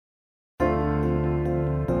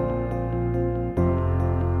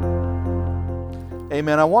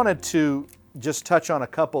Amen. I wanted to just touch on a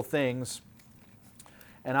couple things,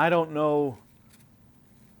 and I don't know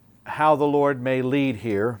how the Lord may lead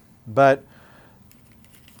here, but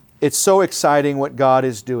it's so exciting what God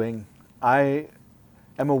is doing. I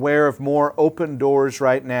am aware of more open doors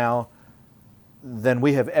right now than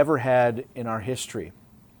we have ever had in our history.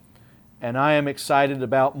 And I am excited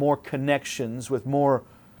about more connections with more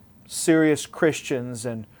serious Christians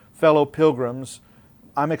and fellow pilgrims.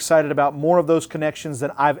 I'm excited about more of those connections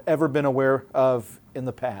than I've ever been aware of in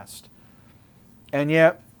the past. And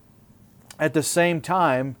yet, at the same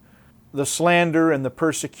time, the slander and the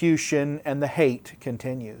persecution and the hate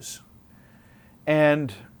continues.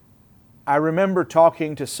 And I remember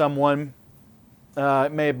talking to someone,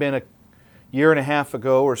 it may have been a year and a half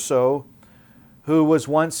ago or so, who was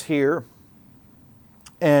once here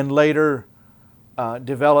and later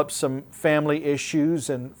developed some family issues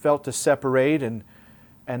and felt to separate, and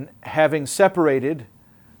having separated,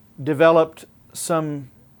 developed some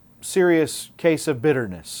serious case of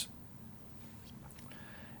bitterness.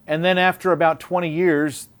 And then after about 20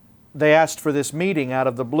 years, they asked for this meeting out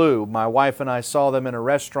of the blue. My wife and I saw them in a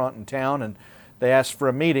restaurant in town, and they asked for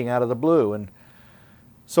a meeting out of the blue. And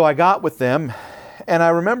so I got with them, and I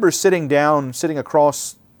remember sitting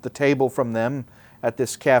across the table from them at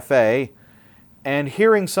this cafe and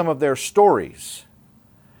hearing some of their stories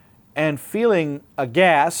and feeling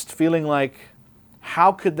aghast, feeling like,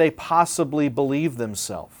 how could they possibly believe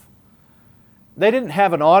themselves? They didn't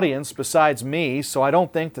have an audience besides me, so I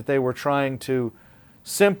don't think that they were trying to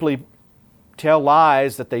simply tell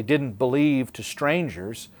lies that they didn't believe to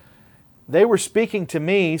strangers. They were speaking to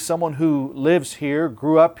me, someone who lives here,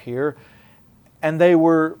 grew up here, and they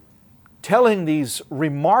were telling these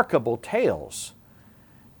remarkable tales.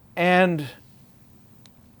 And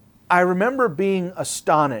I remember being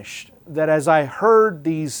astonished that as I heard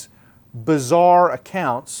these bizarre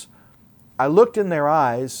accounts, I looked in their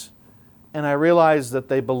eyes and I realized that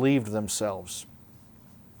they believed themselves.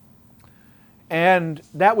 And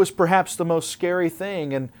that was perhaps the most scary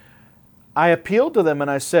thing. And I appealed to them and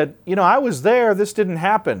I said, I was there, this didn't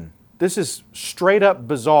happen. This is straight up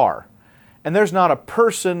bizarre. And there's not a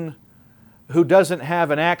person who doesn't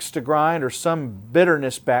have an axe to grind or some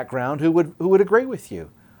bitterness background who would agree with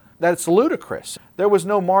you. That's ludicrous. There was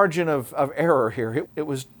no margin of error here. It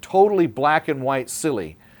was totally black and white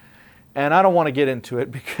silly. And I don't want to get into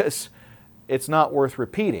it because it's not worth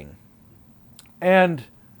repeating. And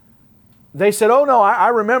they said, oh no, I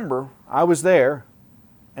remember, I was there.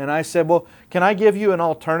 And I said, well, can I give you an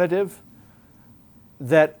alternative?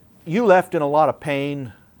 That you left in a lot of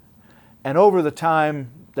pain, and over the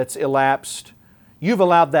time that's elapsed, you've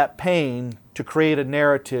allowed that pain to create a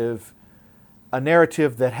narrative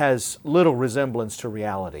that has little resemblance to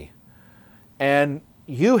reality. And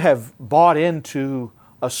you have bought into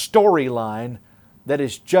a storyline that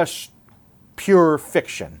is just pure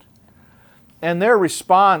fiction. And their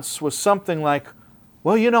response was something like,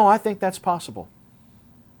 well, I think that's possible.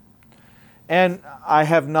 And I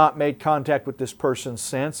have not made contact with this person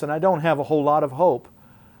since, and I don't have a whole lot of hope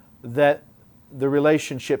that the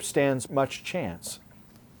relationship stands much chance.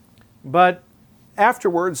 But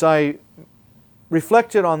afterwards, I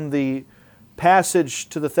reflected on the passage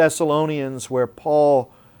to the Thessalonians where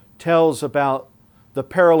Paul tells about the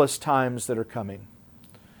perilous times that are coming,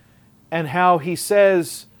 and how he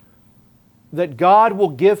says that God will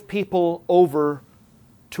give people over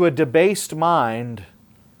to a debased mind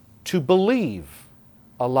to believe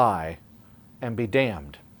a lie and be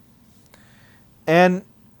damned. And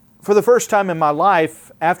for the first time in my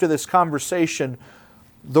life, after this conversation,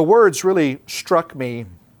 the words really struck me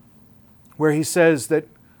where he says that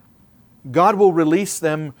God will release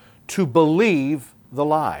them to believe the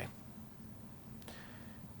lie.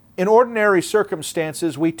 In ordinary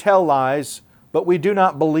circumstances, we tell lies, but we do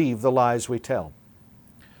not believe the lies we tell.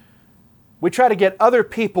 We try to get other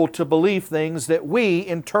people to believe things that we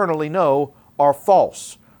internally know are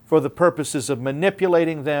false for the purposes of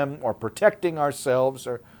manipulating them or protecting ourselves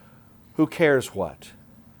or who cares what.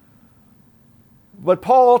 But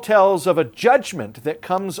Paul tells of a judgment that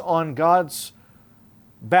comes on God's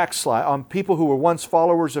backslide, on people who were once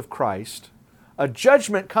followers of Christ. A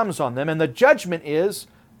judgment comes on them, and the judgment is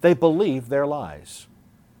they believe their lies.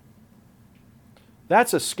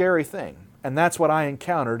 That's a scary thing, and that's what I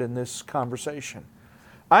encountered in this conversation.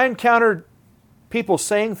 I encountered people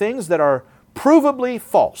saying things that are provably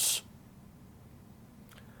false.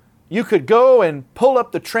 You could go and pull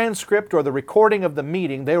up the transcript or the recording of the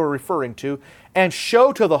meeting they were referring to and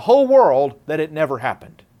show to the whole world that it never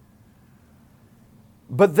happened.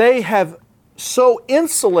 But they have so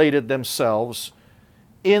insulated themselves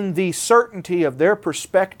in the certainty of their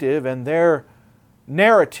perspective and their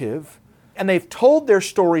narrative, and they've told their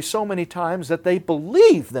story so many times that they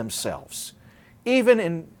believe themselves, even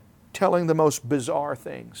in telling the most bizarre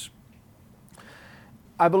things.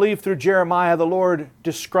 I believe through Jeremiah, the Lord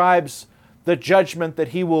describes the judgment that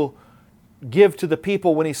He will give to the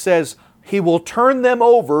people when He says He will turn them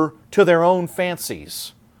over to their own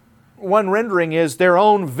fancies. One rendering is their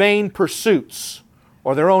own vain pursuits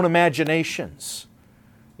or their own imaginations.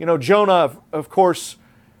 You know, Jonah, of course,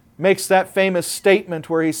 makes that famous statement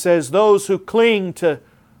where he says, those who cling to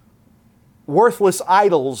worthless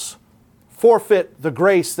idols forfeit the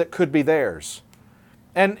grace that could be theirs.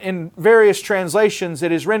 And in various translations,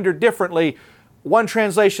 it is rendered differently. One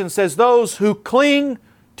translation says, those who cling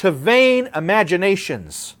to vain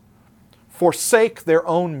imaginations forsake their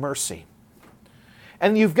own mercy.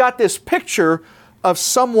 And you've got this picture of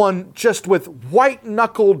someone just with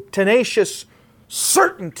white-knuckled, tenacious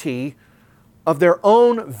certainty of their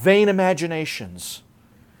own vain imaginations.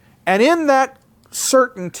 And in that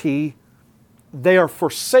certainty, they are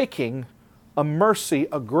forsaking a mercy,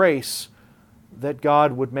 a grace that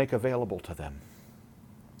God would make available to them.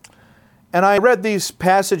 And I read these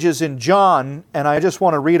passages in John, and I just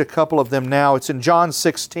want to read a couple of them now. It's in John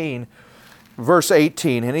 16, verse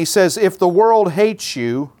 18. And he says, if the world hates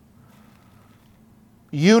you,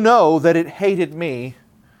 you know that it hated me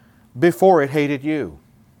before it hated you.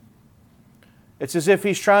 It's as if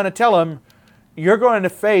he's trying to tell them, you're going to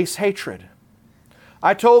face hatred.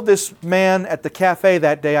 I told this man at the cafe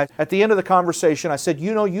that day, at the end of the conversation, I said,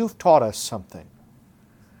 you know, you've taught us something.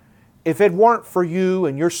 If it weren't for you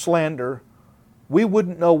and your slander, we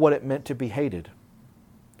wouldn't know what it meant to be hated.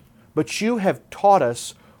 But you have taught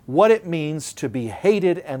us what it means to be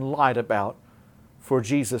hated and lied about for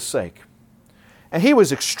Jesus' sake. And he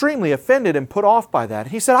was extremely offended and put off by that.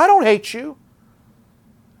 He said, I don't hate you.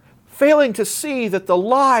 Failing to see that the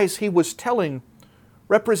lies he was telling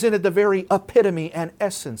represented the very epitome and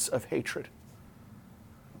essence of hatred.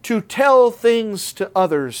 To tell things to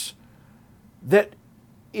others that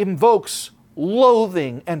invokes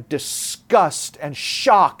loathing and disgust and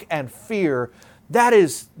shock and fear, that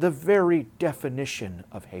is the very definition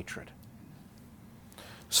of hatred.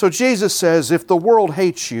 So Jesus says, if the world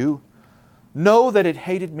hates you, know that it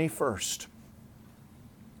hated me first.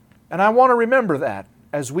 And I want to remember that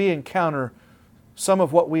as we encounter some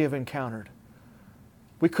of what we have encountered.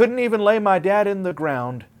 We couldn't even lay my dad in the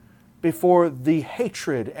ground before the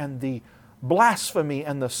hatred and the blasphemy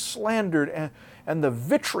and the slander and the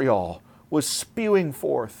vitriol was spewing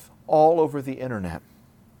forth all over the internet.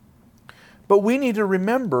 But we need to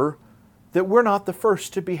remember that we're not the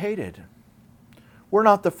first to be hated. We're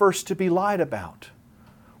not the first to be lied about.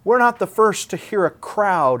 We're not the first to hear a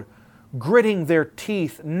crowd gritting their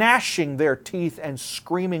teeth, gnashing their teeth, and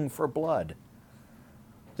screaming for blood.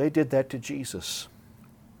 They did that to Jesus.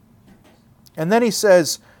 And then he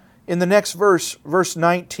says in the next verse, verse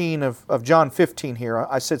 19 of John 15 here,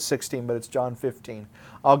 I said 16, but it's John 15.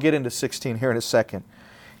 I'll get into 16 here in a second.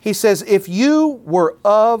 He says, if you were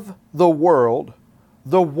of the world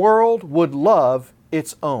would love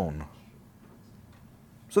its own.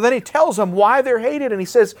 So then he tells them why they're hated, and he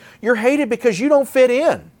says, you're hated because you don't fit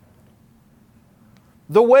in.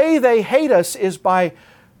 The way they hate us is by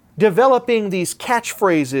developing these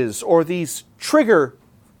catchphrases or these trigger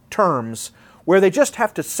terms where they just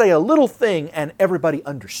have to say a little thing and everybody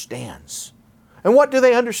understands. And what do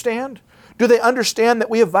they understand? Do they understand that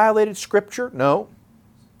we have violated Scripture? No.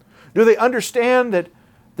 Do they understand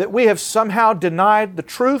that we have somehow denied the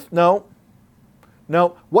truth? No.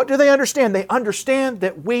 No. What do they understand? They understand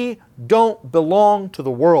that we don't belong to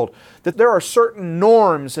the world, that there are certain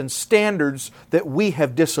norms and standards that we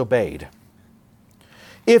have disobeyed.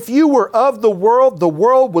 If you were of the world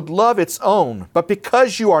would love its own. But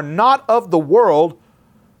because you are not of the world,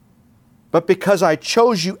 but because I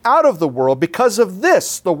chose you out of the world, because of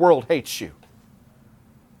this, the world hates you.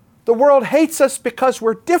 The world hates us because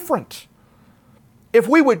we're different. If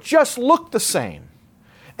we would just look the same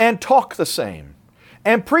and talk the same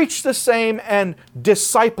and preach the same and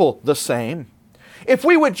disciple the same, if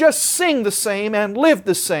we would just sing the same and live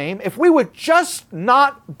the same, if we would just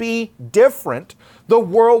not be different, the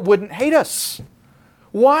world wouldn't hate us.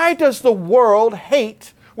 Why does the world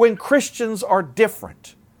hate when Christians are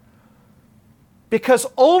different? Because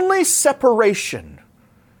only separation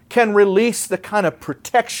can release the kind of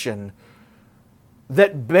protection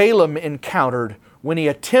that Balaam encountered when he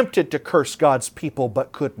attempted to curse God's people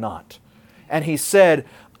but could not. And he said,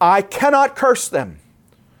 I cannot curse them,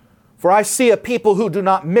 for I see a people who do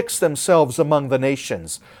not mix themselves among the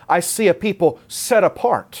nations. I see a people set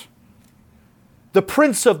apart. The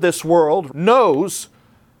prince of this world knows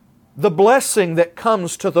the blessing that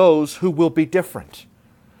comes to those who will be different.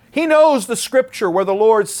 He knows the scripture where the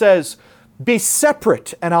Lord says, "Be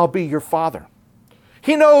separate and I'll be your Father."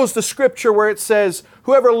 He knows the scripture where it says,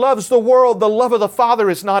 "Whoever loves the world, the love of the Father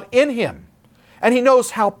is not in him." And he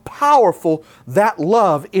knows how powerful that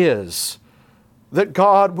love is that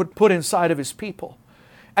God would put inside of His people.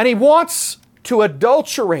 And He wants to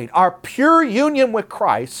adulterate our pure union with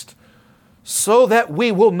Christ so that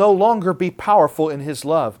we will no longer be powerful in His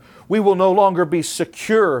love. We will no longer be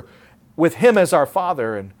secure with Him as our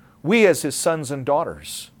Father and we as His sons and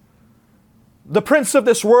daughters. The prince of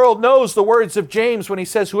this world knows the words of James when he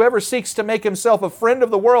says, "Whoever seeks to make himself a friend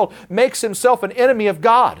of the world makes himself an enemy of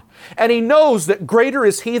God." And he knows that greater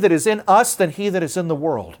is he that is in us than he that is in the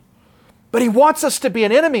world. But he wants us to be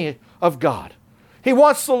an enemy of God. He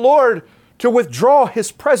wants the Lord to withdraw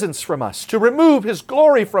His presence from us, to remove His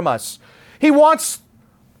glory from us. He wants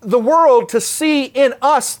the world to see in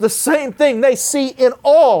us the same thing they see in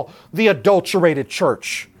all the adulterated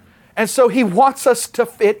church. And so He wants us to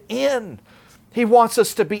fit in. He wants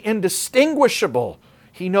us to be indistinguishable.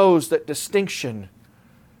 He knows that distinction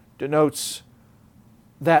denotes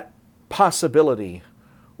that possibility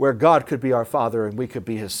where God could be our Father and we could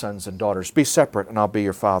be His sons and daughters. Be separate and I'll be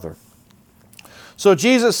your Father. So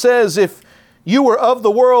Jesus says, if you were of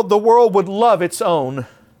the world would love its own.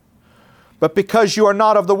 But because you are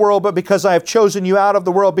not of the world, but because I have chosen you out of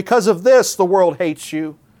the world, because of this the world hates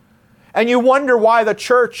you. And you wonder why the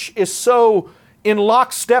church is so in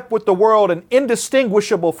lockstep with the world and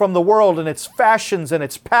indistinguishable from the world and its fashions and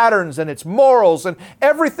its patterns and its morals and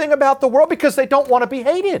everything about the world, because they don't want to be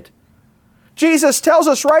hated. Jesus tells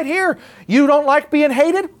us right here, you don't like being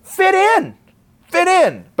hated? Fit in. Fit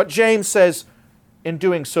in. But James says, in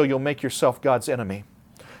doing so, you'll make yourself God's enemy.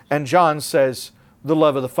 And John says, the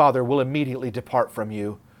love of the Father will immediately depart from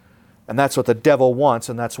you. And that's what the devil wants,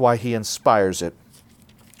 and that's why he inspires it.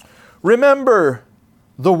 Remember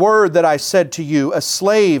the word that I said to you, a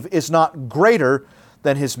slave is not greater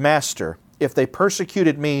than his master. If they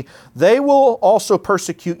persecuted me, they will also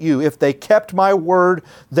persecute you. If they kept my word,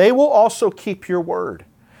 they will also keep your word.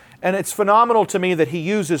 And it's phenomenal to me that he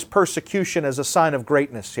uses persecution as a sign of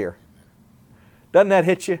greatness here. Doesn't that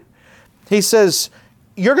hit you? He says,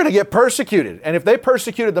 you're going to get persecuted. And if they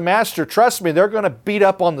persecuted the master, trust me, they're going to beat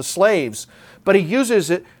up on the slaves. But he uses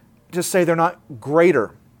it to say they're not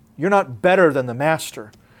greater. You're not better than the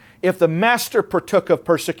master. If the master partook of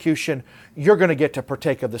persecution, you're going to get to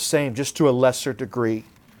partake of the same, just to a lesser degree.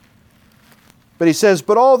 But he says,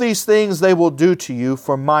 but all these things they will do to you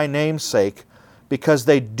for my name's sake, because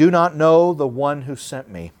they do not know the one who sent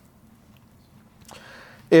me.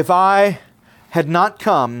 If I had not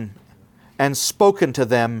come and spoken to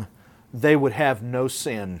them, they would have no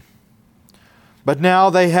sin. But now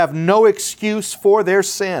they have no excuse for their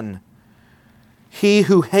sin. He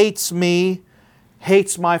who hates me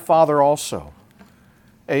hates my Father also.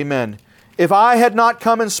 Amen. If I had not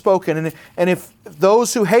come and spoken, and if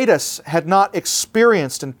those who hate us had not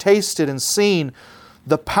experienced and tasted and seen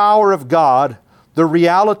the power of God, the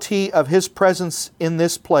reality of His presence in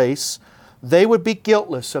this place, they would be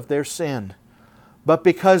guiltless of their sin. But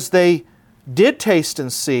because they did taste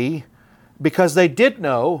and see, because they did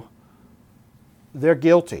know, they're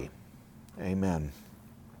guilty. Amen.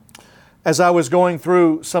 As I was going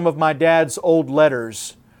through some of my dad's old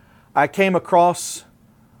letters, I came across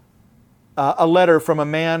a letter from a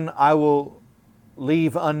man I will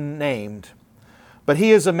leave unnamed. But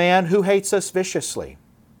he is a man who hates us viciously.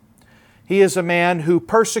 He is a man who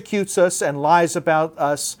persecutes us and lies about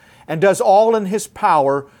us and does all in his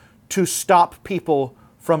power to stop people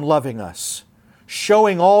from loving us,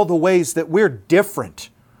 showing all the ways that we're different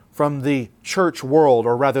from the church world,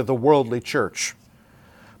 or rather the worldly church.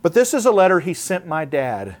 But this is a letter he sent my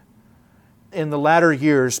dad in the latter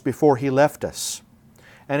years before he left us.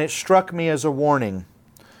 And it struck me as a warning.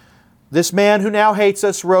 This man who now hates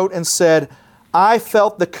us wrote and said, I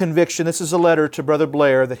felt the conviction, this is a letter to Brother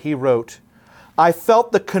Blair that he wrote, I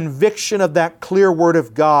felt the conviction of that clear word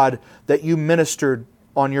of God that you ministered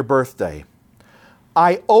on your birthday.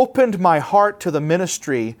 I opened my heart to the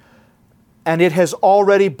ministry, and it has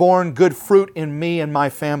already borne good fruit in me and my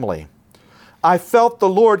family. I felt the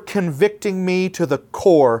Lord convicting me to the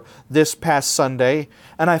core this past Sunday,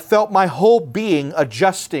 and I felt my whole being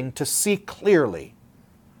adjusting to see clearly.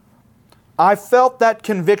 I felt that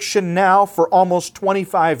conviction now for almost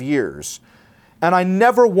 25 years, and I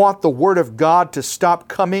never want the Word of God to stop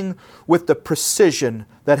coming with the precision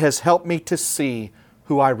that has helped me to see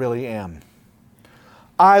who I really am.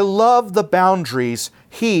 I love the boundaries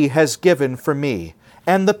He has given for me,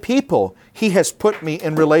 and the people He has put me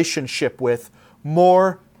in relationship with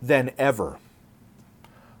more than ever.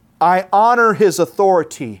 I honor His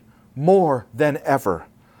authority more than ever.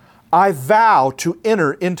 I vow to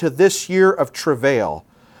enter into this year of travail.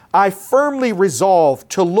 I firmly resolve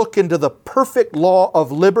to look into the perfect law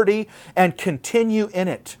of liberty and continue in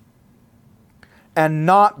it, and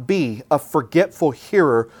not be a forgetful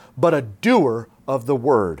hearer, but a doer of the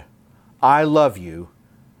word. I love you.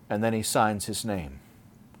 And then he signs his name.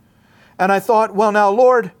 And I thought, well now,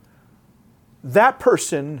 Lord, that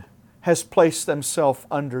person has placed themselves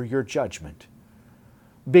under your judgment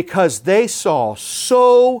because they saw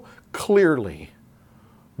so clearly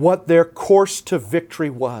what their course to victory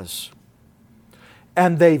was.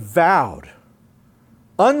 And they vowed,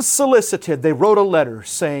 unsolicited, they wrote a letter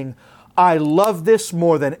saying, I love this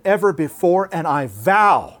more than ever before, and I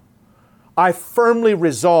vow, I firmly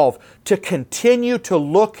resolve to continue to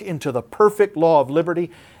look into the perfect law of liberty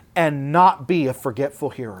and not be a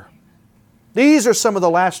forgetful hearer. These are some of the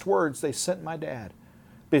last words they sent my dad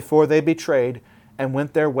before they betrayed and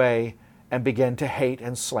went their way and began to hate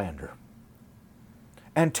and slander.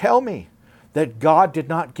 And tell me that God did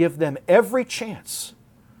not give them every chance.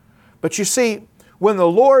 But you see, when the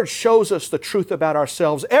Lord shows us the truth about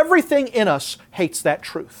ourselves, everything in us hates that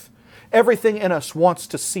truth. Everything in us wants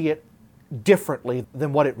to see it differently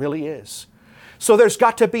than what it really is. So there's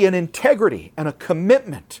got to be an integrity and a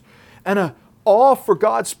commitment and an awe for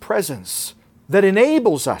God's presence that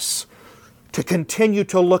enables us to continue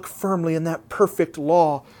to look firmly in that perfect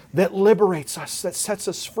law that liberates us, that sets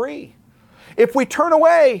us free. If we turn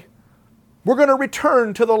away, we're going to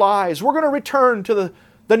return to the lies. We're going to return to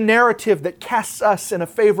the narrative that casts us in a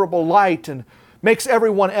favorable light and makes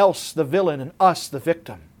everyone else the villain and us the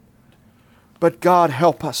victim. But God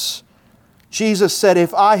help us. Jesus said,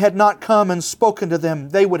 if I had not come and spoken to them,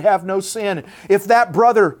 they would have no sin. If that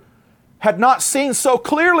brother had not seen so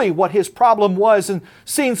clearly what his problem was and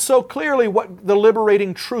seen so clearly what the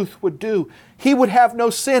liberating truth would do, he would have no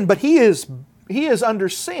sin. But he is under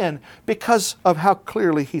sin because of how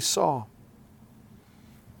clearly he saw.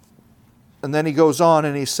 And then he goes on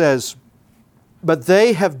and he says, but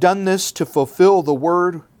they have done this to fulfill the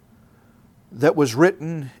word that was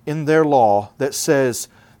written in their law that says,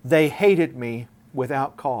 they hated me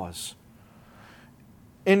without cause.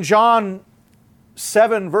 In John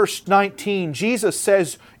 7 verse 19, Jesus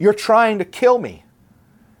says, you're trying to kill me.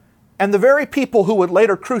 And the very people who would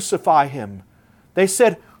later crucify Him, they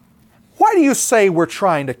said, why do you say we're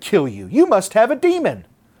trying to kill you? You must have a demon.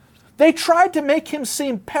 They tried to make Him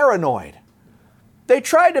seem paranoid. They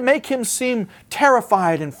tried to make Him seem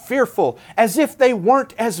terrified and fearful, as if they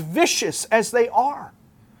weren't as vicious as they are.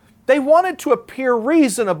 They wanted to appear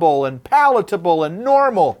reasonable and palatable and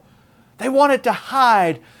normal. They wanted to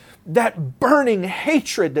hide that burning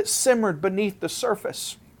hatred that simmered beneath the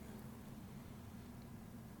surface.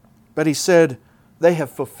 But He said, they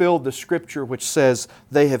have fulfilled the Scripture which says,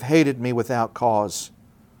 they have hated me without cause.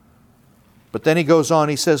 But then He goes on,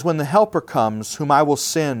 He says, when the Helper comes, whom I will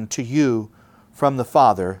send to you from the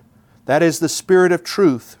Father, that is the Spirit of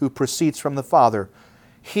truth who proceeds from the Father,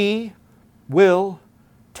 He will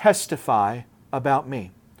testify about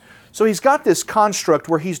me. So He's got this construct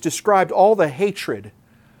where He's described all the hatred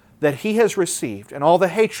that He has received and all the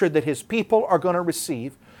hatred that His people are going to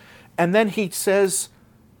receive. And then He says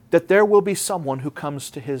that there will be someone who comes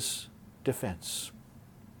to His defense.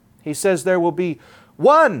 He says there will be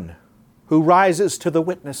one who rises to the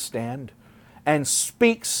witness stand and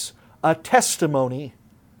speaks a testimony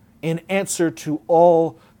in answer to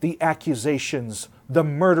all the accusations, the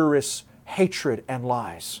murderous hatred and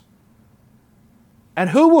lies.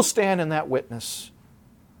 And who will stand in that witness?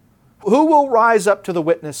 Who will rise up to the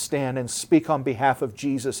witness stand and speak on behalf of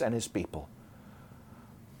Jesus and His people?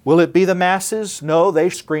 Will it be the masses? No, they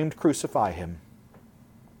screamed, crucify Him.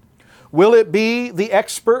 Will it be the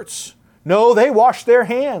experts? No, they washed their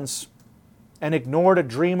hands and ignored a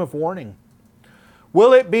dream of warning.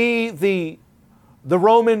 Will it be the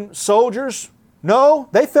Roman soldiers? No,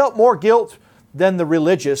 they felt more guilt than the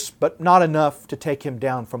religious, but not enough to take Him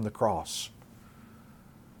down from the cross.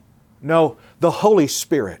 No, the Holy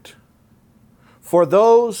Spirit, for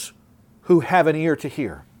those who have an ear to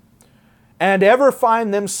hear and ever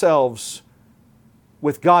find themselves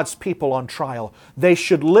with God's people on trial, they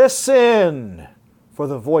should listen for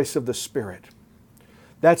the voice of the Spirit.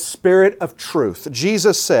 That Spirit of truth.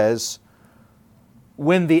 Jesus says,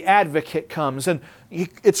 when the advocate comes, and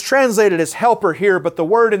it's translated as helper here, but the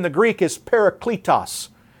word in the Greek is parakletos,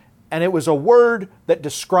 and it was a word that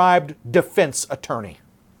described defense attorney.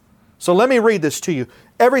 So let me read this to you.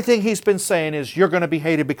 Everything he's been saying is, you're going to be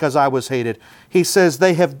hated because I was hated. He says,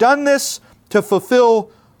 they have done this to fulfill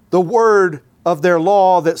the word of their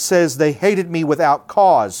law that says they hated me without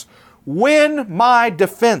cause. When my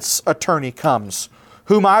defense attorney comes,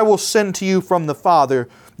 whom I will send to you from the Father,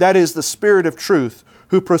 that is the Spirit of truth,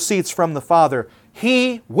 who proceeds from the Father,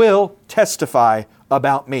 he will testify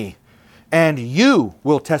about me. And you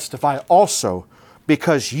will testify also,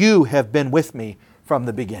 because you have been with me from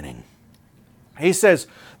the beginning. He says,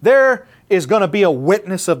 there is going to be a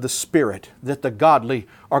witness of the Spirit that the godly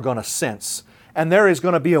are going to sense. And there is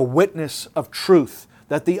going to be a witness of truth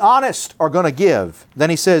that the honest are going to give. Then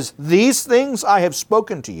he says, these things I have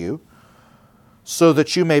spoken to you, so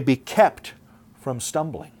that you may be kept from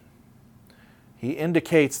stumbling. He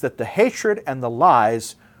indicates that the hatred and the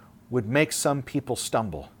lies would make some people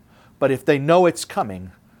stumble. But if they know it's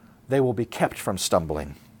coming, they will be kept from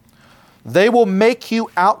stumbling. They will make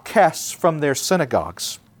you outcasts from their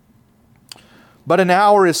synagogues. But an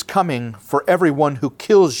hour is coming for everyone who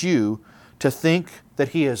kills you to think that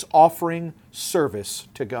he is offering service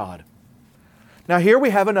to God. Now here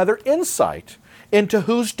we have another insight into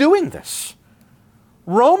who's doing this.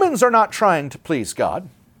 Romans are not trying to please God.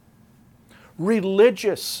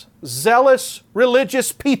 Religious, zealous,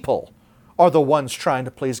 religious people are the ones trying to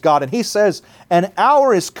please God. And he says, an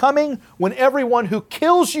hour is coming when everyone who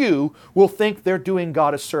kills you will think they're doing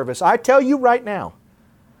God a service. I tell you right now,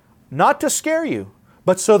 not to scare you,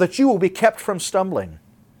 but so that you will be kept from stumbling.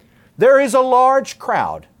 There is a large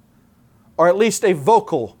crowd, or at least a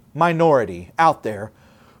vocal minority out there,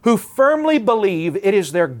 who firmly believe it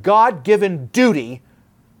is their God-given duty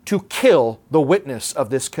to kill the witness of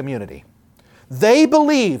this community. They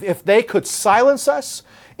believe if they could silence us,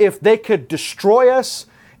 if they could destroy us,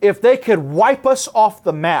 if they could wipe us off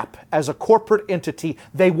the map as a corporate entity,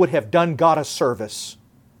 they would have done God a service.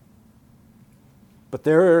 But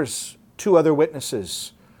there's two other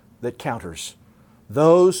witnesses that counters.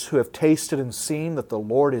 Those who have tasted and seen that the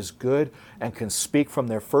Lord is good and can speak from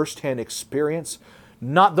their first-hand experience,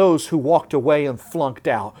 not those who walked away and flunked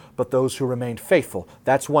out, but those who remained faithful.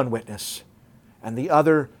 That's one witness. And the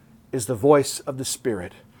other is the voice of the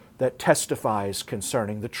Spirit that testifies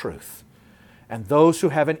concerning the truth. And those who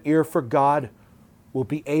have an ear for God will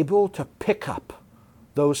be able to pick up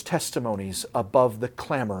those testimonies above the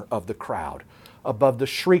clamor of the crowd, above the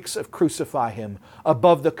shrieks of crucify him,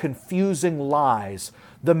 above the confusing lies,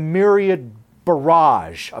 the myriad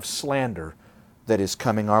barrage of slander that is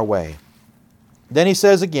coming our way. Then he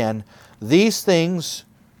says again, these things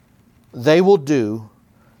they will do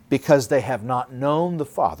because they have not known the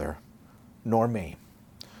Father nor me.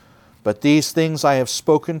 But these things I have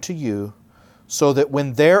spoken to you, so that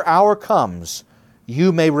when their hour comes,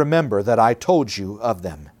 you may remember that I told you of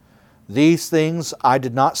them. These things I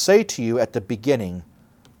did not say to you at the beginning,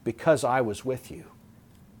 because I was with you.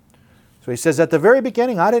 So he says, at the very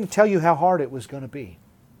beginning, I didn't tell you how hard it was going to be,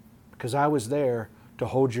 because I was there to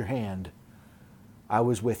hold your hand. I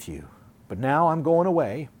was with you. But now I'm going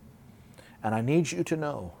away, and I need you to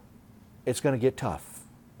know it's going to get tough.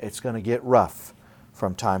 It's going to get rough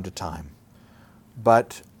from time to time.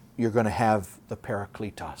 But you're going to have the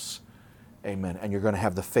Parakletos. Amen. And you're going to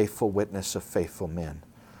have the faithful witness of faithful men.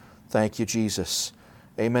 Thank you, Jesus.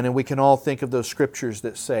 Amen. And we can all think of those scriptures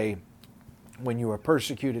that say, when you are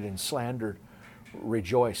persecuted and slandered,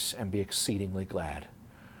 rejoice and be exceedingly glad.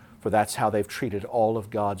 For that's how they've treated all of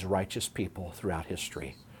God's righteous people throughout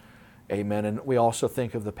history. Amen. And we also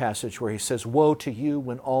think of the passage where he says, woe to you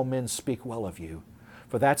when all men speak well of you.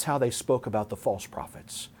 For that's how they spoke about the false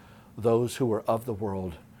prophets, those who were of the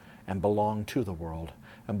world and belonged to the world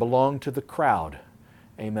and belonged to the crowd.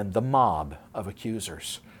 Amen. The mob of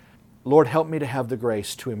accusers. Lord, help me to have the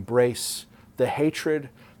grace to embrace the hatred,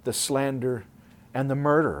 the slander, and the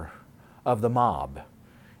murder of the mob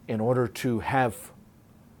in order to have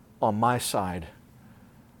on my side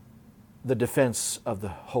the defense of the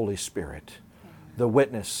Holy Spirit, the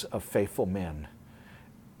witness of faithful men,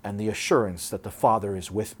 and the assurance that the Father is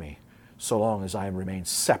with me so long as I remain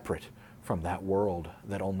separate from that world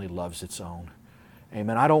that only loves its own.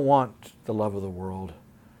 Amen. I don't want the love of the world.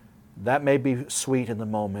 That may be sweet in the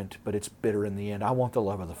moment, but it's bitter in the end. I want the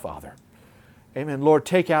love of the Father. Amen. Lord,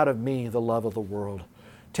 take out of me the love of the world.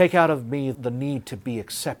 Take out of me the need to be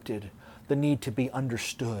accepted, the need to be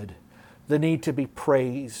understood, the need to be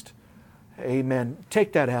praised. Amen.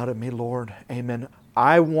 Take that out of me, Lord. Amen.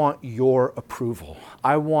 I want your approval.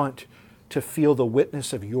 I want to feel the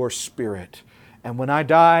witness of your Spirit. And when I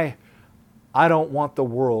die, I don't want the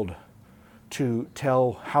world to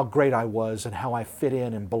tell how great I was and how I fit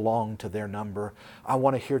in and belong to their number. I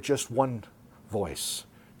want to hear just one voice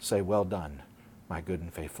say, well done, my good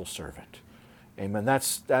and faithful servant. Amen.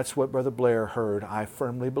 That's what Brother Blair heard, I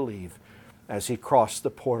firmly believe, as he crossed the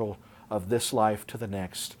portal of this life to the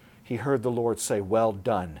next. He heard the Lord say, well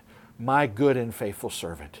done, my good and faithful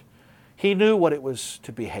servant. He knew what it was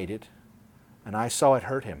to be hated, and I saw it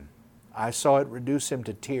hurt him. I saw it reduce him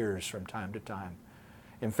to tears from time to time.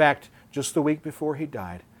 In fact, just the week before he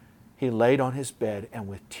died, he laid on his bed and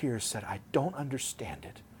with tears said, I don't understand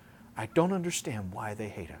it. I don't understand why they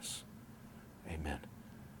hate us. Amen.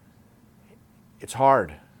 It's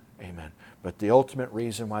hard. Amen. But the ultimate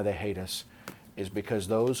reason why they hate us is because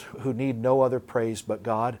those who need no other praise but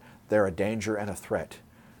God, they're a danger and a threat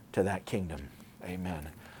to that kingdom. Amen.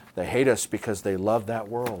 They hate us because they love that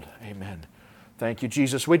world. Amen. Thank you,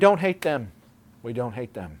 Jesus. We don't hate them. We don't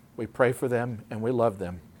hate them. We pray for them and we love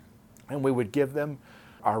them. And we would give them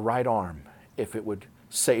our right arm if it would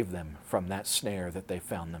save them from that snare that they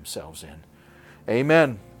found themselves in.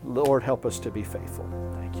 Amen. Lord, help us to be faithful.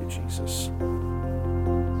 Thank you, Jesus.